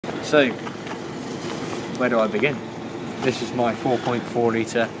So, where do I begin? This is my 4.4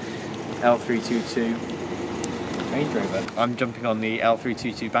 litre L322 Range Rover. I'm jumping on the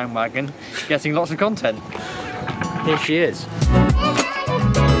L322 bandwagon, getting lots of content. Here she is.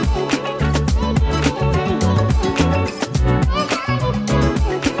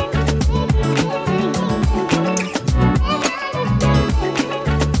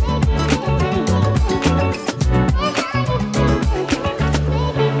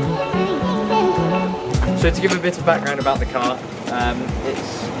 So to give a bit of background about the car,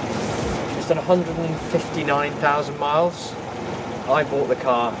 it's done 159,000 miles. I bought the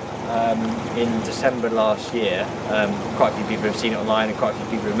car in December last year. Quite a few people have seen it online and quite a few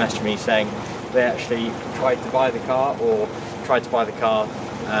people have messaged me saying they actually tried to buy the car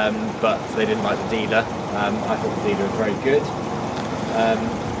but they didn't like the dealer. I thought the dealer was very good.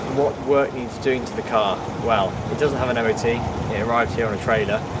 What work needs doing to the car? Well, it doesn't have an MOT. It arrived here on a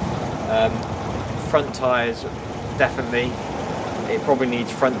trailer. Front tyres, definitely. It probably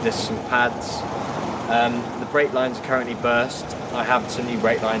needs front discs and pads. The brake lines are currently burst. I have some new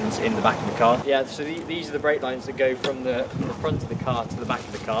brake lines in the back of the car. Yeah, so these are the brake lines that go from the front of the car to the back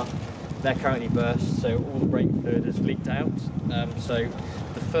of the car. They're currently burst, so all the brake fluid has leaked out. So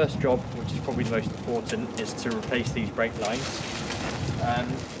the first job, which is probably the most important, is to replace these brake lines.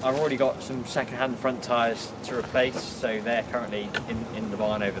 I've already got some second-hand front tyres to replace, so they're currently in the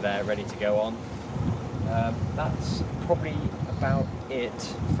barn over there, ready to go on. That's probably about it.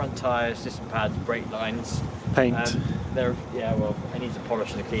 Front tyres, disc and pads, brake lines. Paint. Yeah, well, I need to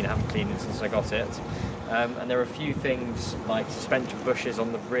polish and clean. I haven't cleaned it since I got it. And there are a few things like suspension bushes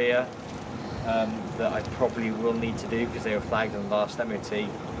on the rear that I probably will need to do because they were flagged on the last MOT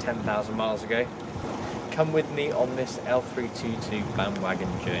 10,000 miles ago. Come with me on this L322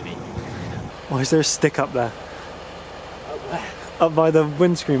 bandwagon journey. Why is there a stick up there? Up where? Up by the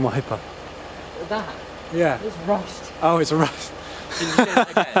windscreen wiper. That? Yeah. It's rust. Oh, it's a rust. Can you see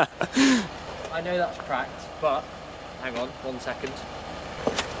that again? I know that's cracked, but hang on 1 second.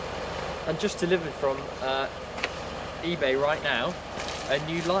 And just delivered from eBay right now, a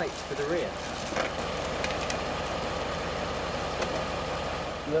new light for the rear.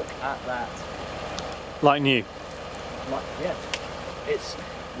 Look at that. Like new. Yeah, it's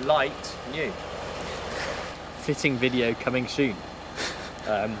light new. Fitting video coming soon.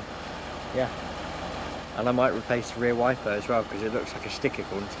 Yeah. And I might replace the rear wiper as well because it looks like a stick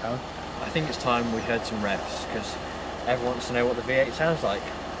according to Karen. I think it's time we heard some revs because everyone wants to know what the V8 sounds like.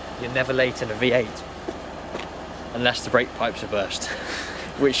 You're never late in a V8 unless the brake pipes are burst,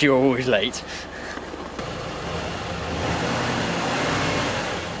 which you're always late.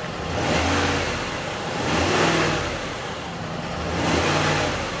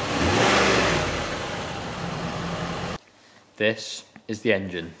 This is the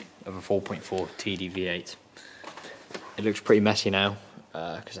engine of a 4.4 TDV8. It looks pretty messy now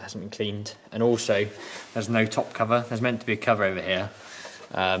because it hasn't been cleaned, and also there's no top cover. There's meant to be a cover over here,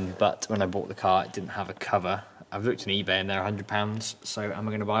 but when I bought the car it didn't have a cover. I've looked on eBay and they're £100, so am I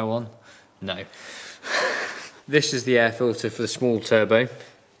going to buy one? No. This is the air filter for the small turbo,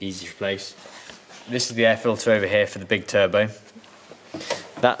 easy to replace. This is the air filter over here for the big turbo.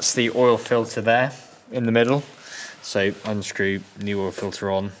 That's the oil filter there in the middle. So unscrew, new oil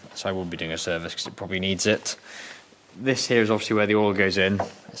filter on, so I will be doing a service because it probably needs it. This here is obviously where the oil goes in,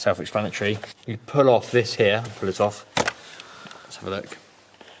 it's self-explanatory. You pull off this here, pull it off, let's have a look.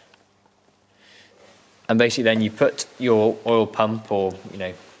 And basically then you put your oil pump or, you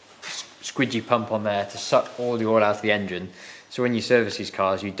know, squidgy pump on there to suck all the oil out of the engine. So when you service these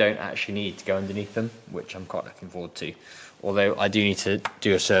cars, you don't actually need to go underneath them, which I'm quite looking forward to. Although I do need to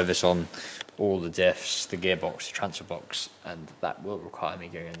do a service on all the diffs, the gearbox, the transfer box, and that will require me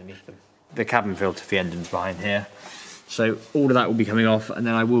going underneath them. The cabin filter for the engine's behind here. So all of that will be coming off, and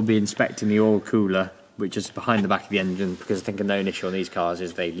then I will be inspecting the oil cooler, which is behind the back of the engine, because I think a known issue on these cars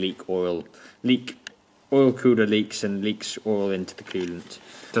is they oil cooler leaks and leaks oil into the coolant.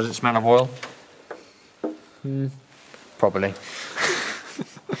 Does it smell of oil? Probably.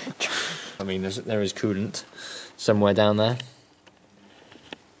 I mean, there is coolant somewhere down there.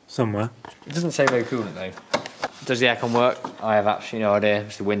 Somewhere. It doesn't say no coolant though. Does the aircon work? I have absolutely no idea.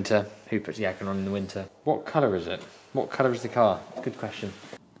 It's the winter. Who puts the aircon on in the winter? What colour is it? What colour is the car? Good question.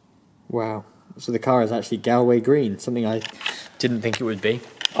 Wow. So the car is actually Galway green, something I didn't think it would be.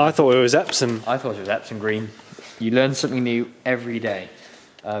 I thought it was Epsom. I thought it was Epsom green. You learn something new every day.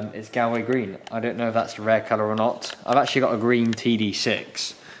 It's Galway green. I don't know if that's a rare colour or not. I've actually got a green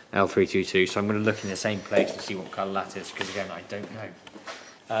TD6 L322, so I'm going to look in the same place to see what colour that is, because again, I don't know.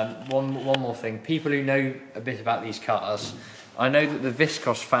 One more thing. People who know a bit about these cars I know that the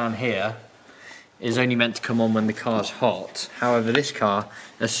viscose fan here is only meant to come on when the car's hot. However, this car,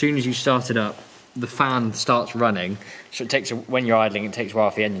 as soon as you start it up, the fan starts running. So it takes, when you're idling, it takes a while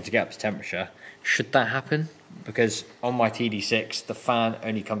for the engine to get up to temperature. Should that happen? Because on my TD6, the fan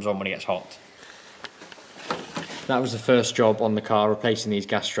only comes on when it gets hot. That was the first job on the car, replacing these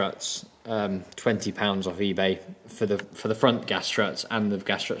gas struts. £20 off eBay for the front gas struts and the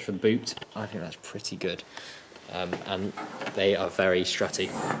gas struts for the boot. I think that's pretty good, and they are very strutty.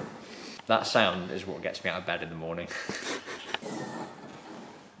 That sound is what gets me out of bed in the morning.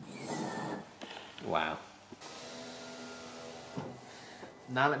 Wow.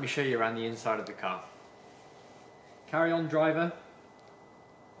 Now let me show you around the inside of the car. Carry on, driver.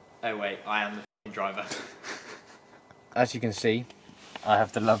 Oh wait, I am the f***ing driver. As you can see, I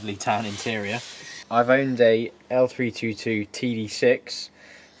have the lovely tan interior. I've owned a L322 TD6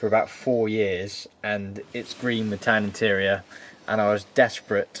 for about 4 years, and it's green with tan interior, and I was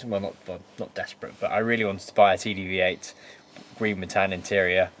desperate, well not desperate, but I really wanted to buy a TDV8 green with tan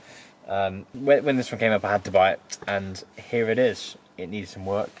interior. When this one came up, I had to buy it, and here it is. It needed some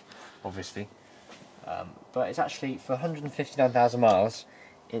work, obviously, but it's actually, for 159,000 miles,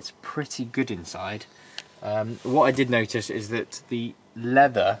 it's pretty good inside. What I did notice is that the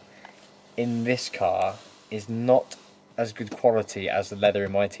leather in this car is not as good quality as the leather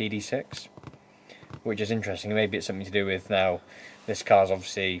in my TD6, which is interesting. Maybe it's something to do with, now this car's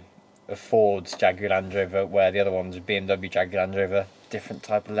obviously a Ford's Jaguar Land Rover, where the other one's a BMW Jaguar Land Rover, different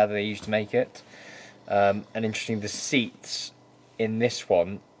type of leather they used to make it. And interesting, the seats in this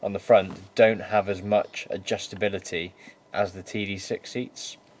one on the front don't have as much adjustability as the TD6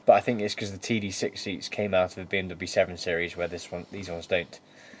 seats. But I think it's because the TD6 seats came out of the BMW 7 Series, where these ones don't.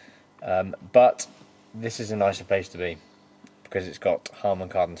 But this is a nicer place to be, because it's got Harman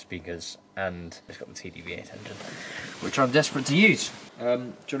Kardon speakers and it's got the TDV8 engine, which I'm desperate to use. Do you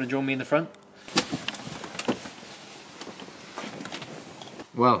want to join me in the front?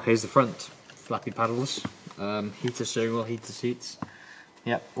 Well, here's the front. Flappy paddles, heater steering wheel, heater seats.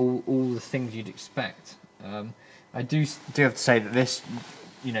 Yep, all the things you'd expect. I do have to say that this,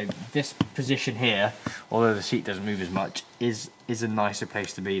 this position here, although the seat doesn't move as much, is a nicer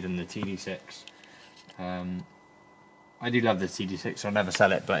place to be than the TD6. I do love the TD6, so I'll never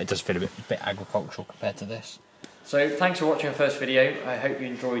sell it, but it does feel a bit agricultural compared to this. So thanks for watching our first video. I hope you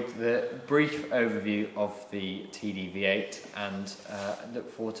enjoyed the brief overview of the TDV8, and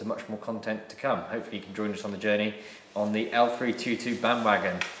look forward to much more content to come. Hopefully you can join us on the journey on the L322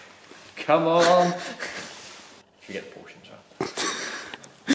 Bandwagon. Come on! Should we get the Porsche?